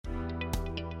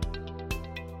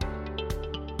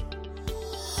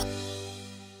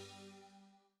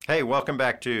Hey, welcome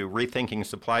back to Rethinking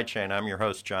Supply Chain. I'm your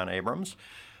host, John Abrams.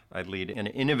 I lead an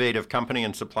innovative company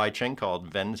in supply chain called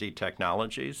Venzi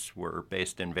Technologies. We're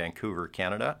based in Vancouver,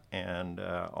 Canada, and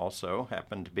also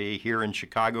happen to be here in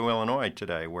Chicago, Illinois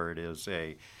today, where it is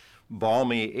a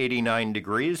balmy 89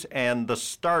 degrees and the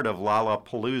start of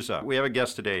Lollapalooza. We have a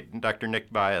guest today, Dr.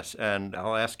 Nick Bias, and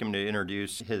I'll ask him to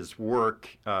introduce his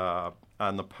work on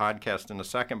the podcast in a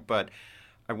second, but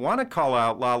I want to call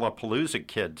out Lollapalooza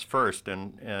kids first,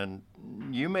 and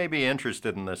you may be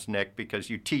interested in this, Nick, because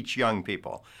you teach young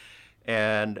people.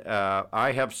 And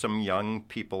I have some young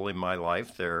people in my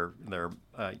life. They're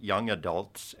young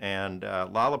adults, and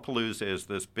Lollapalooza is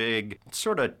this big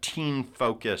sort of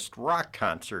teen-focused rock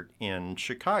concert in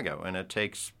Chicago, and it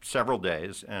takes several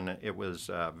days. And it was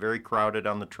very crowded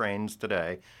on the trains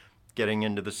today, getting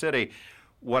into the city.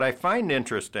 What I find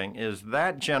interesting is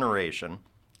that generation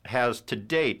has to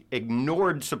date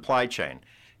ignored supply chain.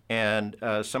 And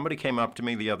somebody came up to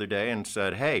me the other day and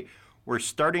said, hey, we're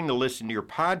starting to listen to your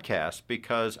podcast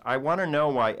because I want to know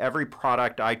why every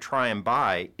product I try and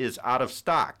buy is out of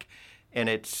stock. And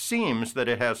it seems that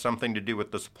it has something to do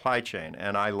with the supply chain.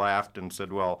 And I laughed and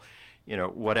said, well,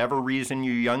 whatever reason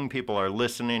you young people are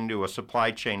listening to a supply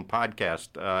chain podcast,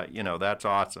 that's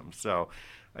awesome. So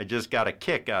I just got a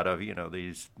kick out of,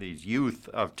 these youth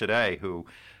of today who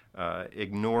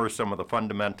ignore some of the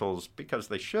fundamentals, because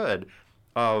they should,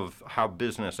 of how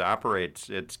business operates.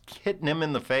 It's hitting them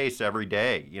in the face every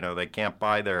day. They can't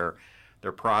buy their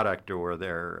product or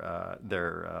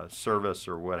their service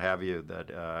or what have you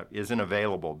that isn't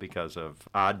available because of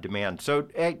odd demand. So,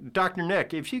 hey, Dr.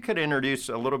 Nick, if you could introduce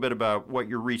a little bit about what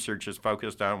your research is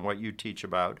focused on, what you teach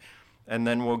about, and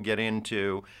then we'll get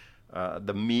into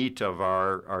the meat of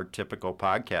our typical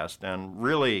podcast. And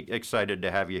really excited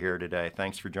to have you here today.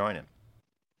 Thanks for joining.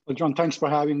 Well, John, thanks for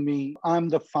having me. I'm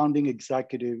the founding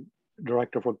executive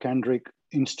director for Kendrick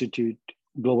Institute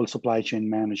Global Supply Chain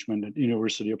Management at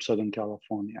University of Southern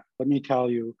California. Let me tell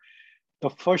you,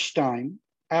 the first time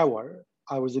ever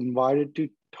I was invited to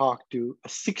talk to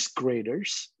sixth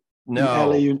graders in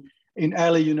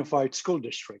LA Unified School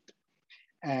District.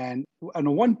 And at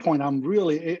one point, I'm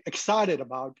really excited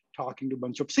about talking to a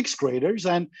bunch of sixth graders.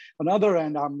 And on the other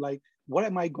end, I'm like, what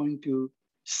am I going to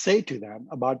say to them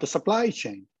about the supply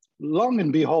chain? Long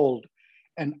and behold,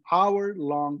 an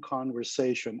hour-long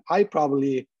conversation. I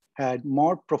probably had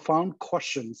more profound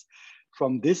questions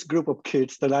from this group of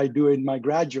kids than I do in my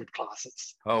graduate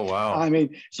classes. Oh, wow. I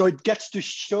mean, so it gets to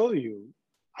show you,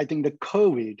 I think the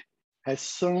COVID has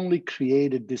certainly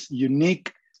created this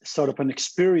unique sort of an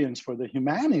experience for the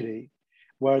humanity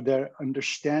where their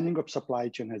understanding of supply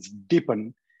chain has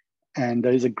deepened, and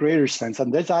there is a greater sense.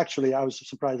 And that's actually, I was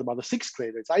surprised about the sixth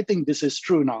graders. I think this is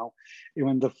true now.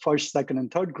 Even the first, second,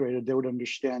 and third grader, they would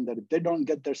understand that if they don't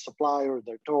get their supply or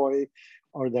their toy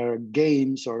or their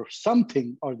games or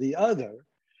something or the other,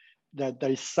 that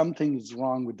there is something is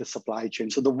wrong with the supply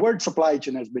chain. So the word supply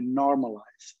chain has been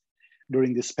normalized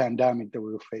during this pandemic that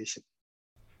we were facing.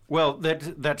 Well,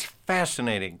 that's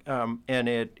fascinating, and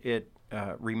it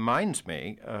reminds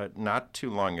me, not too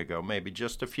long ago, maybe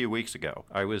just a few weeks ago,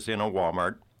 I was in a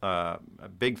Walmart, a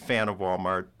big fan of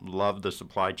Walmart, love the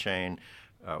supply chain.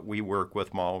 We work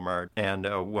with Walmart, and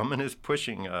a woman is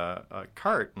pushing a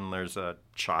cart, and there's a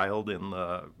child in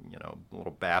the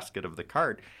little basket of the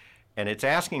cart, and it's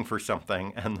asking for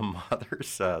something, and the mother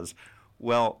says,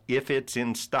 well, if it's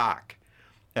in stock.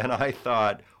 And I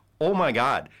thought, oh my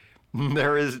God.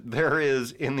 There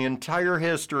is in the entire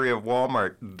history of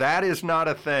Walmart, that is not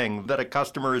a thing that a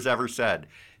customer has ever said.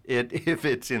 If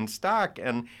it's in stock,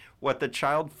 and what the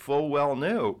child full well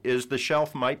knew is the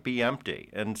shelf might be empty.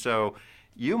 And so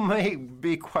you may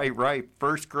be quite right.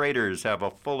 First graders have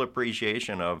a full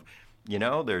appreciation of,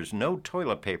 there's no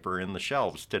toilet paper in the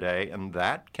shelves today, and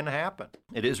that can happen.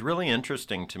 It is really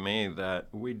interesting to me that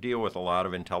we deal with a lot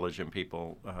of intelligent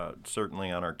people, certainly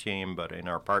on our team, but in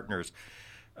our partners.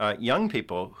 Young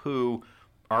people who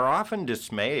are often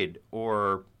dismayed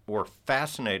or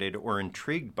fascinated or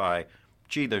intrigued by,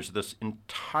 gee, there's this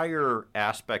entire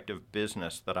aspect of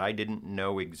business that I didn't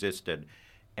know existed,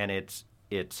 and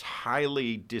it's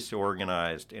highly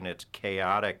disorganized and it's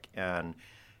chaotic, and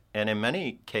in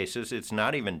many cases it's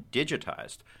not even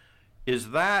digitized.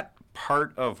 Is that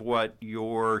part of what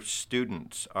your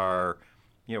students are,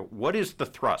 what is the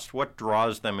thrust? What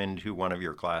draws them into one of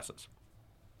your classes?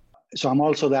 So I'm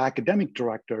also the academic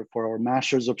director for our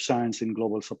Masters of Science in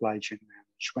Global Supply Chain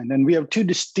Management. And we have two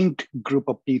distinct group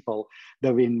of people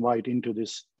that we invite into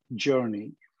this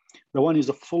journey. The one is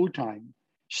a full-time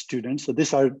students. So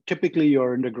these are typically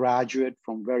your undergraduate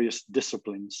from various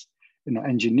disciplines,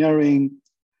 engineering,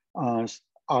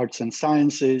 arts and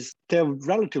sciences. They have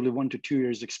relatively 1 to 2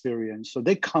 years experience. So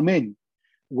they come in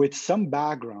with some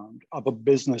background of a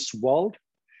business world,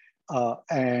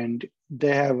 and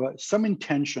they have some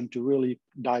intention to really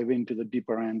dive into the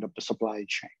deeper end of the supply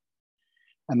chain.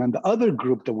 And then the other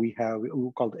group that we have,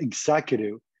 we call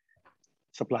executive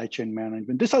supply chain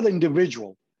management. This other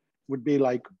individual would be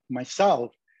like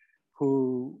myself,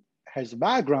 who has a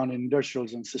background in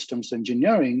industrials and systems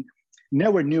engineering,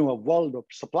 never knew a world of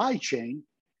supply chain,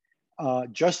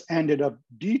 just ended up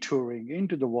detouring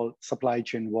into the supply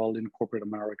chain world in corporate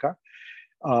America,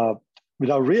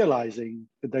 without realizing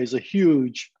that there's a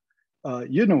huge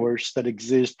universe that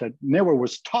exists that never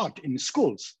was taught in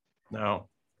schools. No.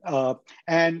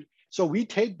 And so we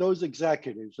take those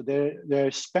executives, they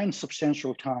spend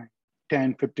substantial time,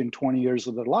 10, 15, 20 years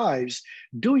of their lives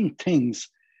doing things,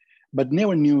 but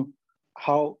never knew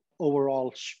how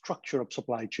overall structure of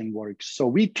supply chain works. So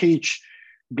we teach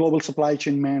global supply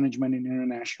chain management in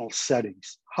international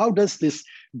settings. How does this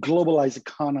globalized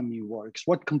economy works?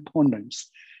 What components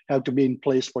have to be in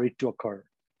place for it to occur,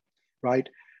 right?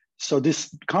 So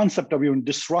this concept of even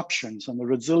disruptions and the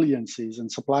resiliencies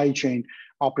and supply chain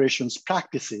operations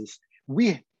practices,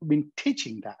 we've been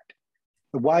teaching that,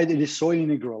 why it is so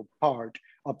integral part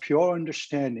of pure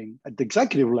understanding at the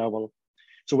executive level.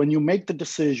 So when you make the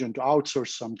decision to outsource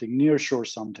something, nearshore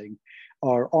something,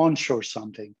 or onshore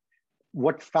something,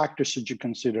 what factors should you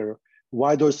consider?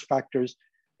 Why those factors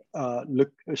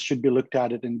should be looked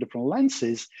at it in different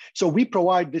lenses. So we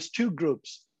provide these two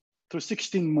groups through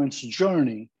 16 months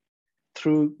journey,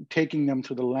 through taking them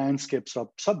through the landscapes of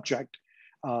subject,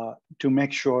 to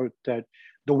make sure that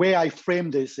the way I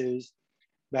frame this is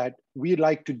that we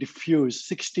like to diffuse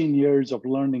 16 years of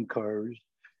learning curves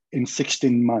in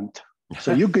 16 months.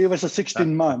 So you give us a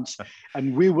 16 months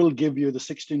and we will give you the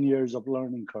 16 years of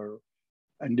learning curve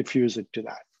and diffuse it to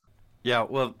that. Yeah,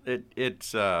 well,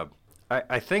 it's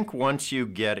I think once you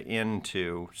get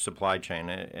into supply chain,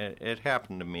 it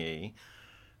happened to me,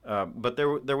 but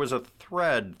there was a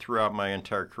thread throughout my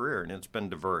entire career, and it's been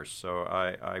diverse. So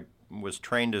I was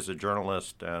trained as a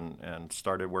journalist and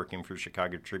started working for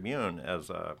Chicago Tribune as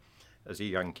a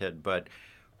young kid. But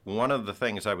one of the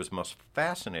things I was most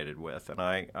fascinated with, and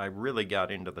I really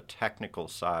got into the technical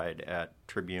side at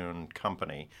Tribune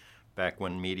Company back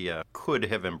when media could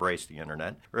have embraced the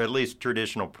internet, or at least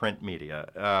traditional print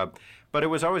media. But it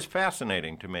was always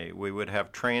fascinating to me. We would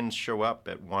have trains show up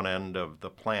at one end of the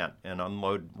plant and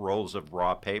unload rolls of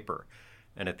raw paper.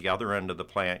 And at the other end of the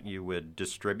plant, you would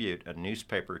distribute a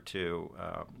newspaper to,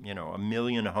 1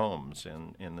 million homes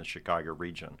in the Chicago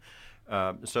region.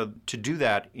 So to do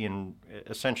that in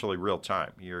essentially real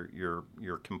time, you're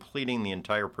completing the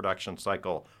entire production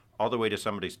cycle all the way to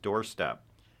somebody's doorstep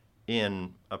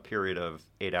in a period of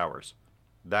 8 hours.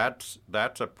 That's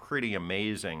a pretty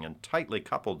amazing and tightly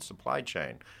coupled supply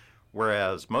chain.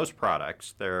 Whereas most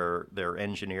products, they're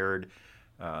engineered.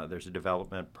 There's a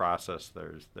development process.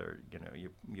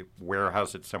 You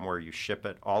warehouse it somewhere, you ship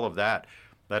it. All of that.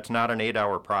 That's not an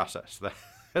 8-hour process.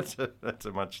 That's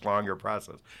a much longer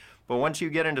process. But once you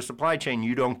get into supply chain,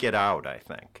 you don't get out, I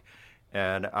think.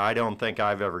 And I don't think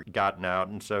I've ever gotten out.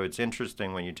 And so it's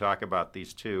interesting when you talk about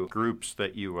these two groups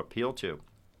that you appeal to.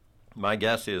 My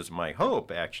guess is, my hope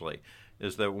actually,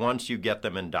 is that once you get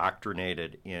them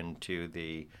indoctrinated into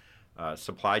the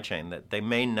supply chain that they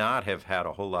may not have had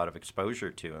a whole lot of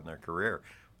exposure to in their career.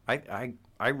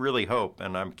 I really hope,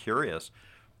 and I'm curious,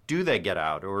 do they get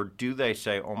out, or do they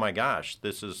say, oh my gosh,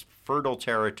 this is fertile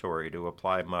territory to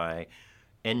apply my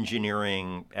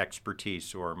engineering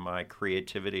expertise or my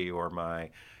creativity or my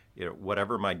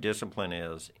whatever my discipline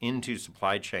is into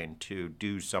supply chain to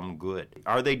do some good?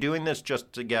 Are they doing this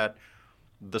just to get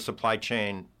the supply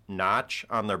chain notch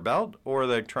on their belt, or are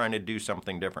they trying to do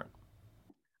something different?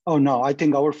 Oh, no, I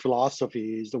think our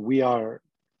philosophy is that we are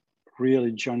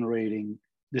really generating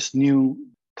this new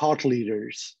thought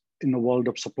leaders in the world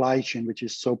of supply chain, which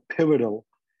is so pivotal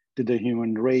to the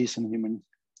human race and human,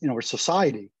 our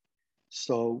society.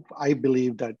 So I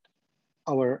believe that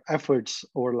our efforts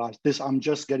over I'm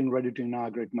just getting ready to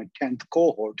inaugurate my 10th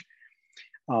cohort.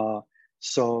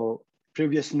 So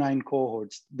previous 9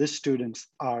 cohorts, these students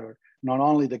are not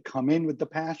only they come in with the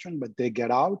passion, but they get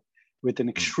out with an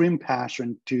extreme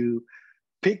passion to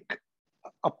pick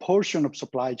a portion of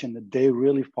supply chain that they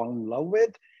really fall in love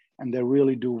with, and they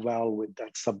really do well with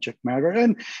that subject matter.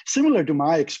 And similar to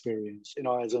my experience,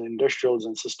 as an industrials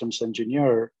and systems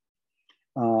engineer,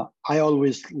 I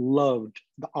always loved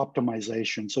the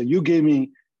optimization. So you gave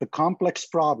me the complex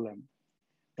problem.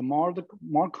 The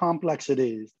more complex it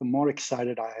is, the more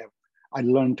excited I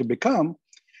learn to become.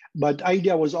 But the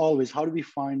idea was always, how do we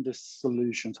find the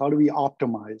solutions? How do we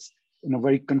optimize in a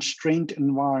very constrained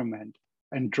environment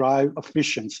and drive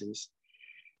efficiencies?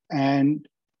 And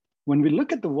when we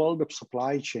look at the world of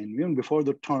supply chain, even before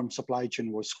the term supply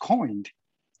chain was coined,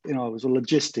 it was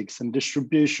logistics and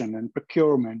distribution and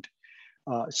procurement,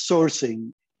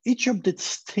 sourcing, each of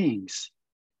these things,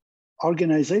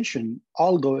 organization,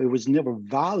 although it was never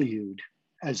valued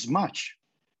as much,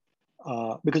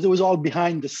 because it was all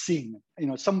behind the scene.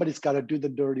 Somebody's got to do the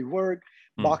dirty work.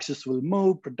 Boxes will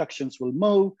move, productions will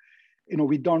move.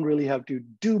 We don't really have to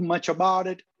do much about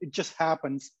it. It just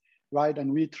happens, right?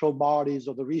 And we throw bodies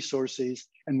or the resources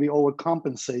and we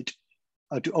overcompensate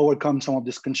to overcome some of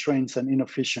these constraints and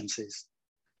inefficiencies.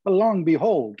 But lo and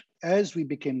behold, as we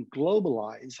became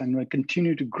globalized and we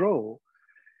continue to grow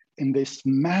in this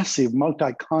massive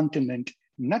multi-continent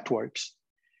networks,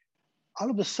 all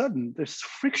of a sudden, this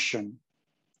friction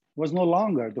was no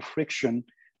longer the friction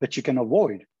that you can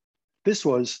avoid. This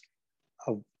was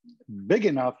big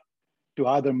enough to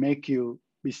either make you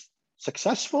be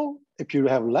successful if you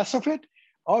have less of it,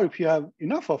 or if you have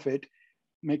enough of it,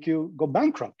 make you go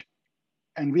bankrupt.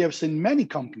 And we have seen many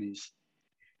companies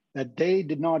that they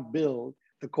did not build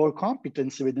the core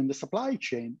competency within the supply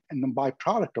chain and the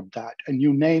byproduct of that. And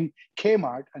you name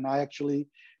Kmart, and I actually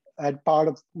had part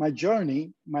of my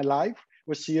journey, my life,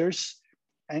 was Sears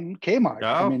and Kmart.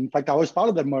 Oh. In fact, I was part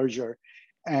of that merger.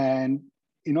 And,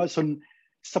 so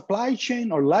supply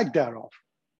chain or lack thereof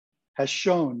has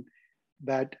shown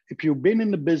that if you've been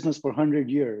in the business for 100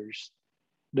 years,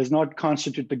 does not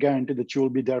constitute the guarantee that you will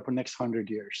be there for the next 100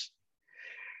 years.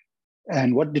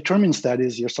 And what determines that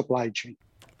is your supply chain.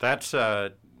 That's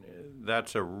a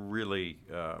really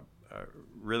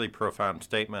really profound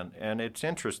statement, and it's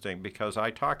interesting because I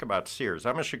talk about Sears.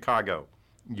 I'm a Chicago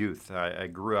youth. I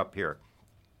grew up here,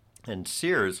 and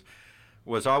Sears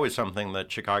was always something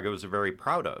that Chicago was very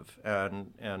proud of,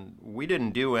 and we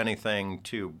didn't do anything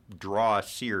to draw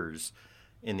Sears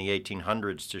in the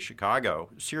 1800s to Chicago.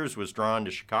 Sears was drawn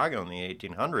to Chicago in the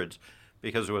 1800s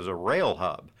because it was a rail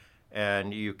hub,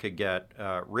 and you could get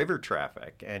river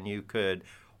traffic, and you could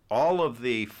all of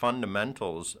the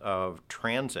fundamentals of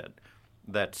transit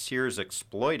that Sears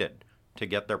exploited to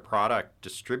get their product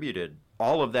distributed,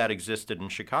 all of that existed in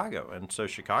Chicago. And so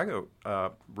Chicago,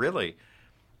 really,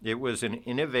 it was an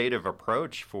innovative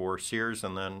approach for Sears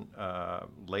and then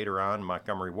later on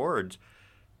Montgomery Ward's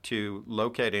to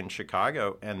locate in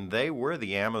Chicago, and they were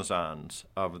the Amazons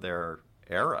of their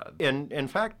era. And in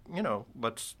fact,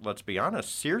 let's be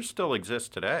honest, Sears still exists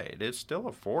today. It is still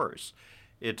a force.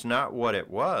 It's not what it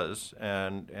was,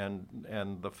 and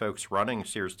the folks running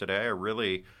Sears today are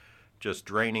really just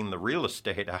draining the real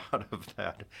estate out of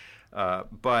that.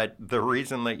 But the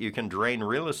reason that you can drain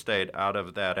real estate out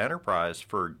of that enterprise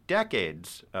for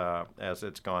decades, as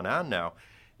it's gone on now,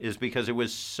 is because it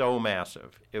was so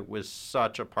massive. It was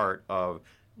such a part of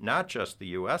not just the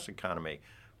U.S. economy,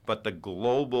 but the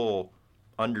global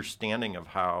understanding of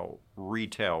how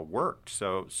retail worked.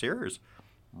 So Sears,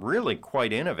 really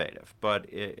quite innovative.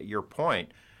 But your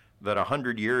point that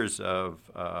 100 years of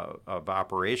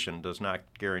operation does not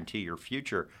guarantee your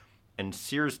future, and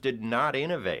Sears did not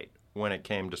innovate when it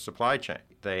came to supply chain.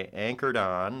 They anchored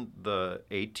on the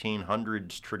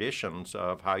 1800s traditions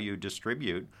of how you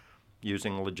distribute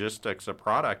using logistics a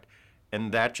product,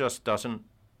 and that just doesn't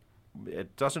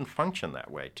function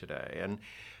that way today. And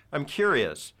I'm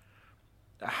curious,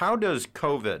 how does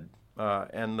COVID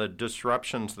and the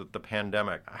disruptions that the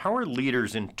pandemic, how are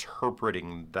leaders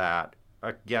interpreting that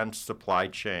against supply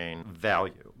chain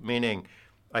value? Meaning,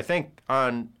 I think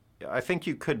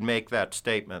you could make that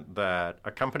statement that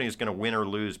a company is going to win or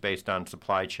lose based on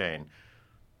supply chain,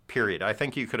 period. I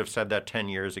think you could have said that 10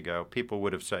 years ago. People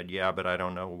would have said, yeah, but I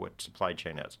don't know what supply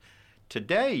chain is.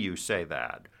 Today you say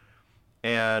that,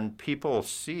 and people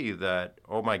see that,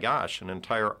 oh my gosh, an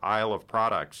entire aisle of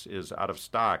products is out of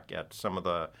stock at some of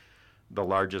the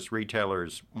largest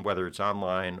retailers, whether it's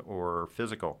online or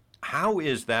physical. How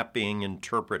is that being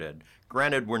interpreted?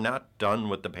 Granted, we're not done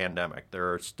with the pandemic.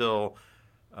 There are still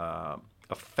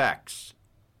effects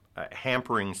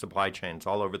hampering supply chains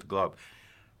all over the globe.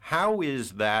 How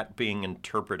is that being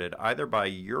interpreted either by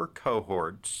your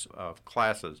cohorts of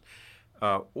classes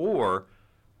or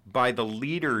by the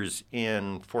leaders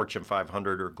in Fortune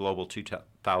 500 or Global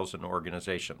 2000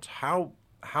 organizations? How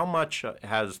much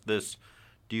has this,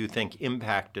 do you think,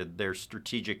 impacted their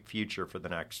strategic future for the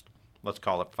next, let's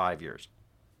call it 5 years?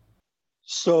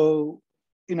 So,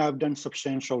 I've done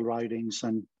substantial writings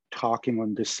and talking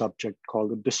on this subject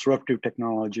called the disruptive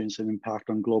technologies and impact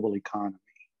on global economy.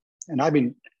 And I've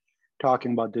been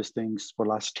talking about these things for the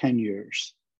last 10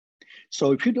 years.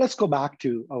 So let's go back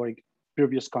to our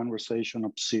previous conversation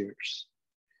of Sears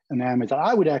and Amazon.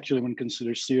 I would actually even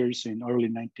consider Sears in early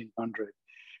 1900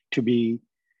 to be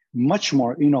much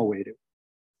more innovative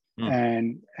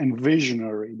and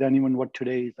visionary than even what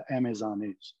today's Amazon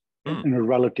is in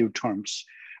relative terms,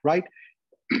 right?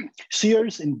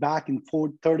 Sears back in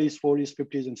 30s, 40s,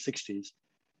 50s, and 60s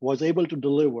was able to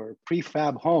deliver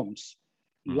prefab homes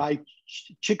like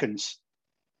chickens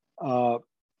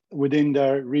within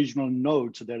their regional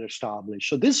nodes that are established.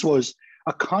 So this was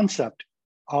a concept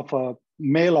of a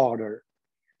mail order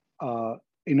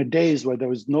in the days where there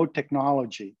was no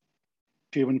technology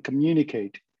to even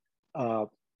communicate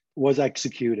was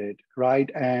executed,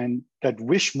 right? And that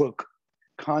wish book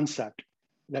concept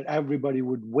that everybody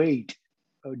would wait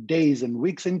days and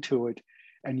weeks into it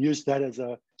and use that as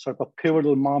a sort of a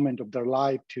pivotal moment of their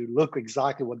life to look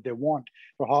exactly what they want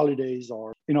for holidays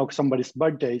or somebody's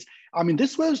birthdays. I mean,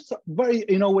 this was very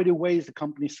innovative ways the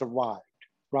company survived,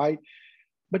 right?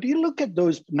 But you look at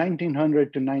those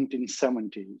 1900 to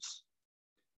 1970s,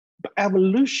 the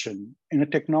evolution in a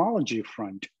technology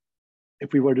front,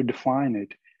 if we were to define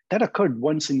it, that occurred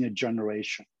once in a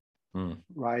generation,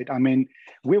 right? I mean,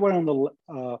 we were on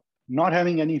the not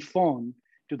having any phone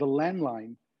to the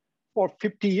landline for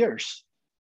 50 years,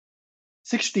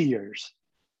 60 years,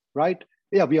 right?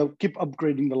 Yeah, we keep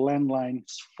upgrading the landline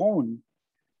phone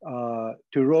to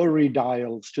rotary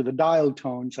dials, to the dial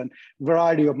tones and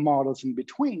variety of models in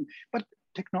between, but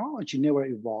technology never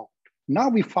evolved. Now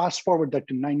we fast forward that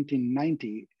to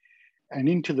 1990 and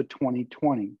into the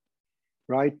 2020,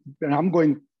 right? And I'm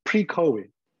going pre-COVID.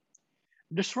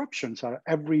 Disruptions are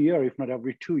every year, if not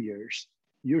every 2 years.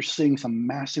 You're seeing some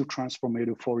massive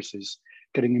transformative forces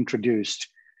getting introduced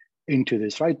into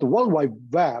this, right? The World Wide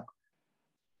Web,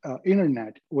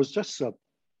 internet was just a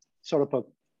sort of a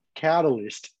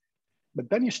catalyst, but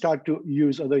then you start to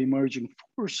use other emerging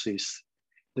forces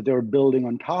that they're building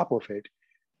on top of it.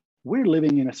 We're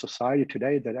living in a society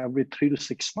today that every 3 to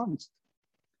 6 months,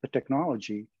 the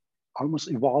technology almost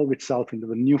evolve itself into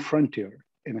the new frontier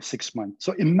in a 6 months.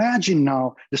 So imagine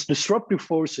now this disruptive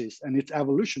forces and its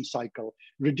evolution cycle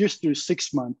reduced to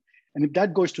 6 months. And if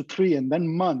that goes to 3 and then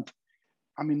month,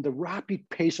 I mean, the rapid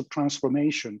pace of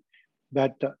transformation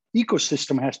that the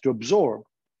ecosystem has to absorb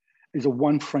is a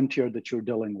one frontier that you're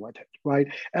dealing with it, right?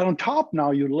 And on top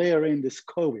now you layer in this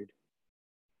COVID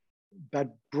that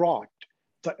brought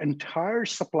the entire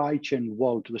supply chain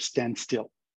world to the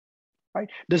standstill, right?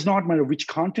 Does not matter which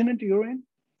continent you're in,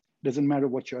 doesn't matter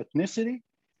what your ethnicity,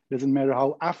 doesn't matter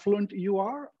how affluent you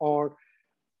are, or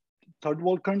third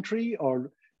world country,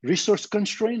 or resource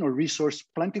constrained, or resource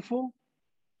plentiful.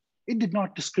 It did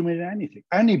not discriminate anything,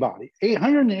 anybody.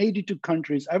 182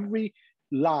 countries, every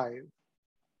life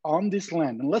on this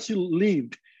land, unless you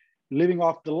living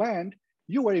off the land,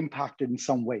 you were impacted in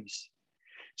some ways.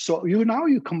 So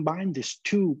you combine this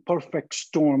two perfect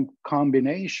storm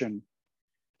combination,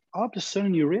 all of a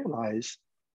sudden you realize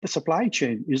the supply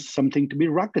chain is something to be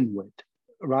reckoned with,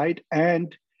 right?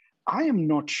 And I am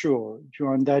not sure,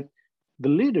 John, that the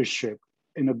leadership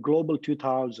in a global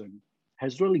 2000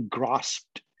 has really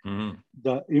grasped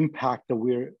the impact that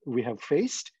we have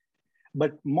faced,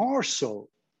 but more so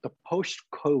the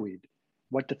post-COVID,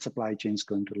 what the supply chain is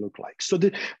going to look like. So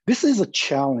this is a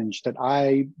challenge that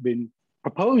I've been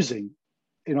proposing,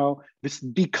 this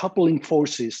decoupling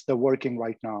forces that are working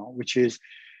right now, which is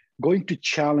going to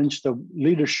challenge the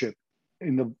leadership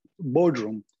in the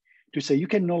boardroom to say, you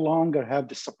can no longer have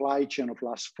the supply chain of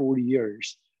last 40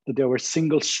 years, that there were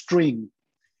single string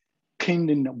pinned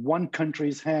in one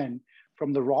country's hand,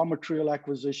 from the raw material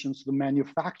acquisitions to the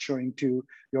manufacturing to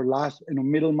your last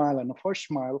middle mile and the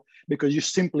first mile, because you're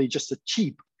simply just a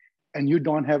cheap and you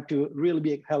don't have to really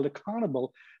be held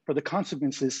accountable for the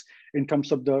consequences in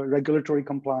terms of the regulatory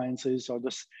compliances or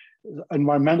the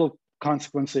environmental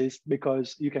consequences,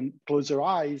 because you can close your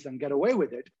eyes and get away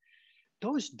with it.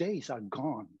 Those days are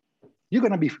gone. You're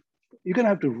gonna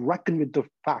have to reckon with the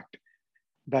fact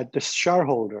that the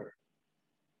shareholder,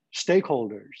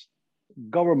 stakeholders,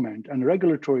 government and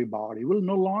regulatory body will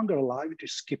no longer allow you to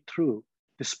skip through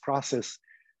this process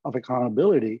of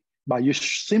accountability by you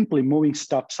simply moving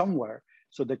stuff somewhere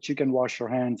so that you can wash your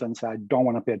hands and say, I don't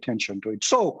want to pay attention to it.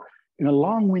 So in a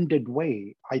long-winded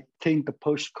way, I think the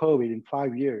post-COVID in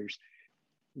 5 years,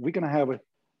 we're going to have a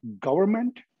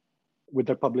government with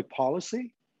their public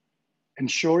policy,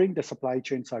 ensuring the supply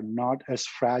chains are not as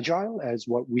fragile as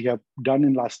what we have done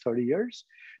in the last 30 years.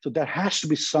 So there has to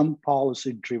be some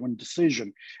policy-driven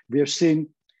decision. We have seen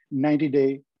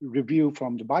 90-day review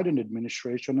from the Biden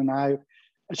administration, and I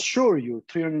assure you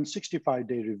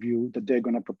 365-day review that they're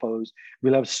going to propose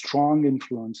will have strong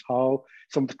influence how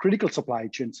some of the critical supply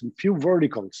chains and few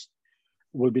verticals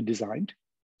will be designed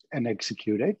and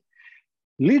executed.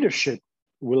 Leadership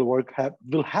will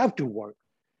have to work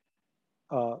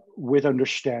with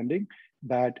understanding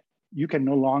that you can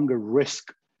no longer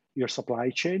risk your supply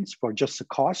chains for just the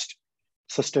cost.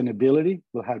 Sustainability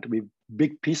will have to be a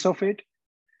big piece of it.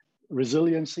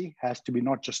 Resiliency has to be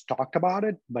not just talked about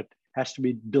it, but has to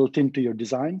be built into your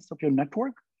designs of your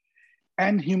network.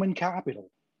 And human capital,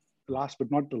 last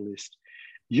but not the least.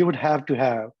 You would have to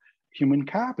have human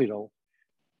capital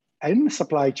in the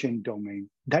supply chain domain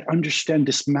that understand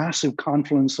this massive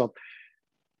confluence of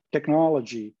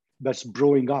technology that's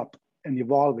growing up and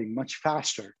evolving much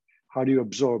faster. How do you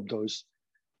absorb those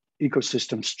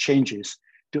ecosystems changes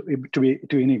to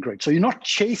integrate? So you're not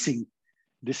chasing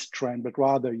this trend, but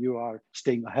rather you are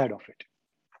staying ahead of it.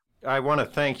 I want to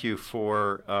thank you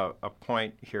for a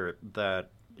point here that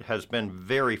has been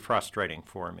very frustrating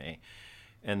for me.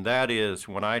 And that is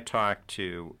when I talk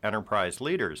to enterprise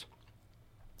leaders,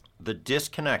 the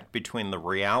disconnect between the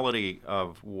reality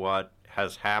of what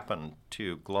has happened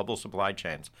to global supply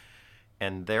chains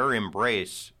and their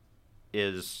embrace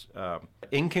is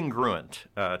incongruent,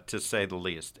 to say the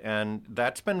least. And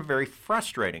that's been very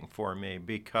frustrating for me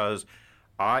because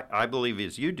I believe,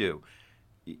 as you do,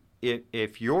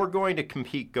 if you're going to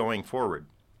compete going forward,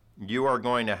 you are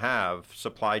going to have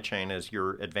supply chain as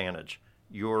your advantage,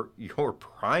 your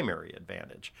primary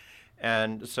advantage.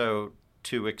 And so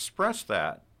to express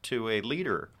that to a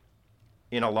leader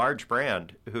in a large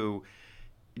brand who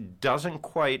doesn't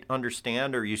quite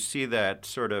understand, or you see that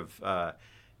sort of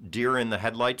deer in the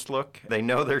headlights look. They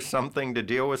know there's something to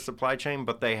deal with supply chain,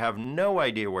 but they have no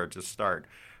idea where to start.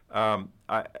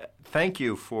 Thank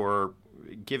you for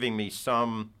giving me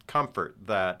some comfort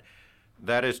that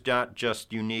that is not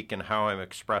just unique in how I'm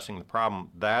expressing the problem.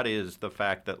 That is the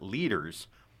fact that leaders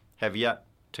have yet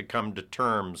to come to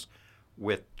terms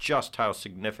with just how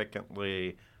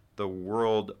significantly the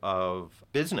world of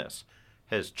business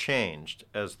has changed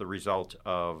as the result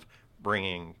of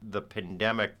bringing the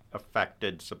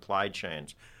pandemic-affected supply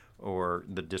chains or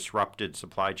the disrupted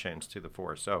supply chains to the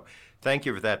fore. So thank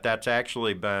you for that. That's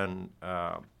actually been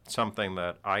something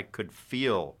that I could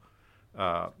feel,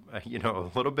 a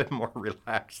little bit more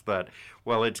relaxed that,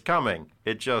 well, it's coming.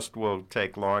 It just will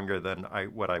take longer than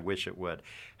what I wish it would.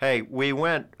 Hey, we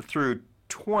went through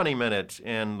 20 minutes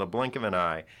in the blink of an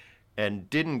eye and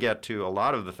didn't get to a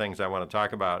lot of the things I want to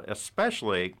talk about,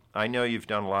 especially I know you've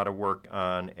done a lot of work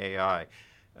on AI,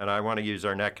 and I want to use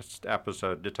our next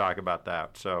episode to talk about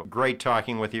that. So great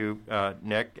talking with you,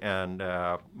 Nick, and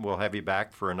we'll have you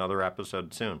back for another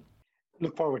episode soon.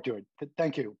 Look forward to it.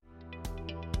 Thank you.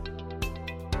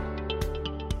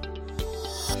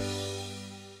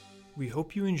 We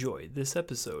hope you enjoyed this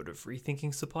episode of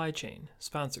Rethinking Supply Chain,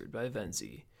 sponsored by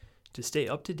Venzee. To stay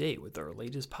up to date with our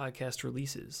latest podcast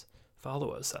releases,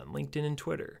 follow us on LinkedIn and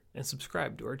Twitter, and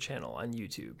subscribe to our channel on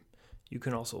YouTube. You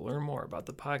can also learn more about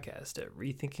the podcast at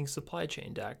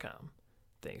rethinkingsupplychain.com.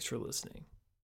 Thanks for listening.